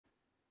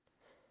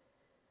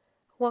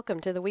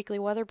Welcome to the weekly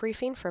weather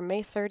briefing for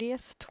May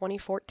 30th,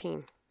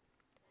 2014.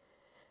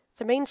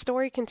 The main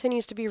story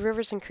continues to be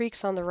rivers and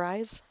creeks on the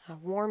rise.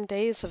 Warm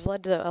days have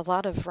led to a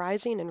lot of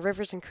rising in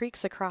rivers and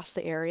creeks across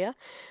the area.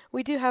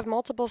 We do have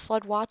multiple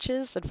flood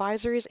watches,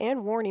 advisories,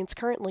 and warnings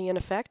currently in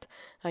effect.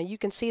 You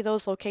can see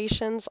those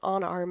locations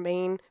on our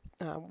main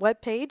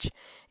webpage.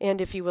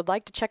 And if you would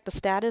like to check the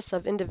status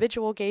of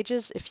individual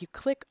gauges, if you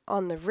click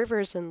on the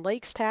Rivers and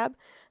Lakes tab,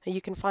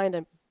 you can find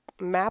a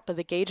map of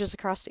the gauges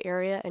across the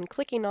area, and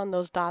clicking on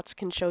those dots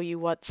can show you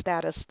what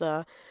status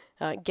the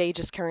gauge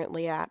is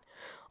currently at.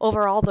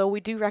 Overall, though,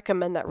 we do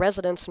recommend that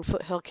residents in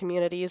foothill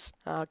communities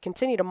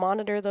continue to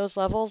monitor those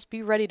levels,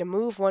 be ready to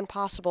move when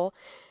possible,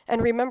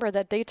 and remember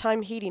that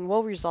daytime heating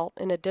will result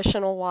in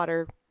additional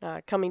water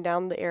coming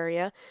down the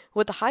area,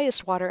 with the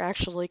highest water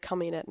actually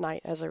coming at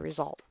night as a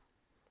result.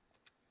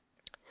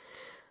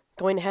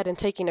 Going ahead and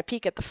taking a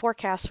peek at the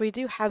forecast, we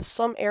do have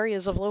some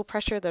areas of low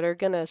pressure that are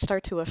going to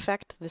start to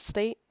affect the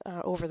state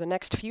over the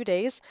next few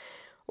days.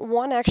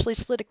 One actually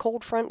slid a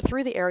cold front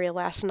through the area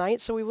last night,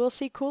 so we will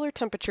see cooler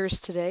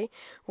temperatures today.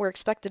 We're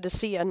expected to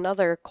see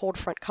another cold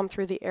front come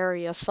through the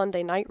area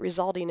Sunday night,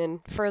 resulting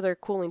in further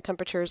cooling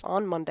temperatures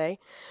on Monday.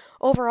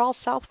 Overall,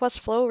 southwest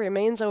flow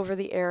remains over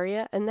the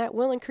area, and that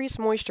will increase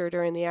moisture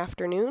during the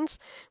afternoons.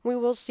 We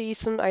will see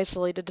some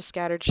isolated to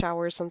scattered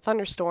showers and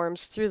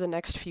thunderstorms through the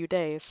next few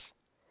days.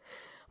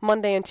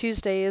 Monday and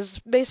Tuesday is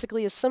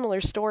basically a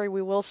similar story.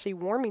 We will see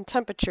warming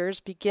temperatures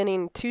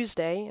beginning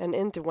Tuesday and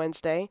into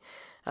Wednesday.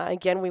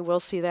 Again, we will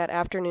see that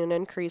afternoon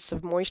increase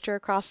of moisture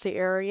across the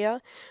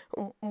area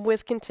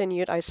with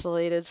continued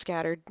isolated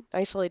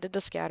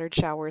to scattered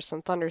showers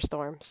and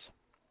thunderstorms.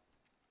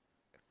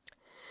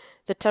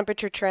 The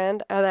temperature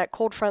trend, that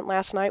cold front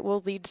last night will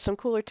lead to some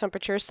cooler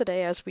temperatures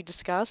today, as we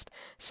discussed.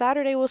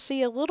 Saturday we'll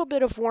see a little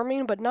bit of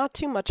warming, but not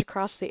too much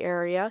across the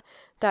area.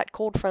 That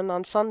cold front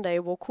on Sunday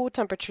will cool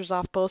temperatures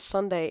off both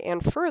Sunday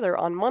and further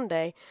on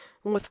Monday,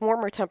 with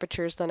warmer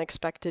temperatures than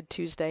expected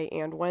Tuesday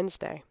and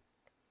Wednesday.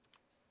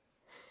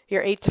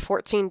 Your 8 to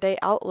 14 day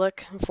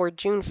outlook for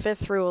June 5th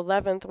through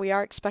 11th, we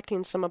are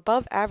expecting some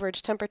above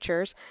average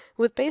temperatures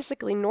with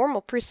basically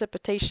normal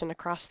precipitation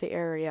across the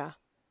area.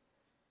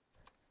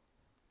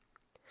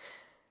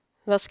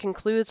 Thus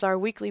concludes our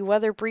weekly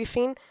weather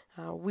briefing.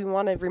 We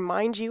want to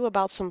remind you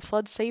about some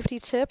flood safety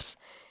tips.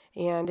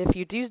 And if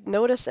you do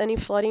notice any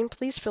flooding,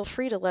 please feel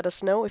free to let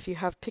us know. If you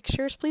have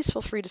pictures, please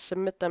feel free to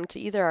submit them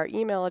to either our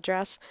email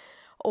address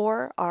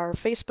or our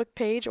Facebook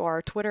page or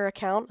our Twitter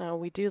account.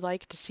 We do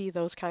like to see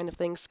those kind of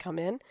things come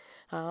in.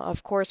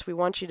 Of course, we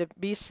want you to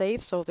be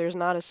safe, so if there's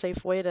not a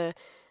safe way to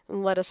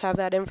let us have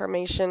that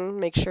information,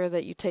 make sure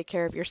that you take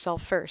care of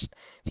yourself first.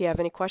 If you have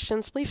any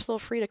questions, please feel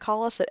free to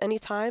call us at any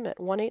time at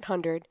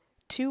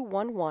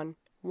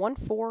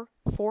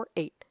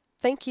 1-800-211-1448.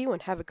 Thank you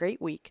and have a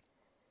great week.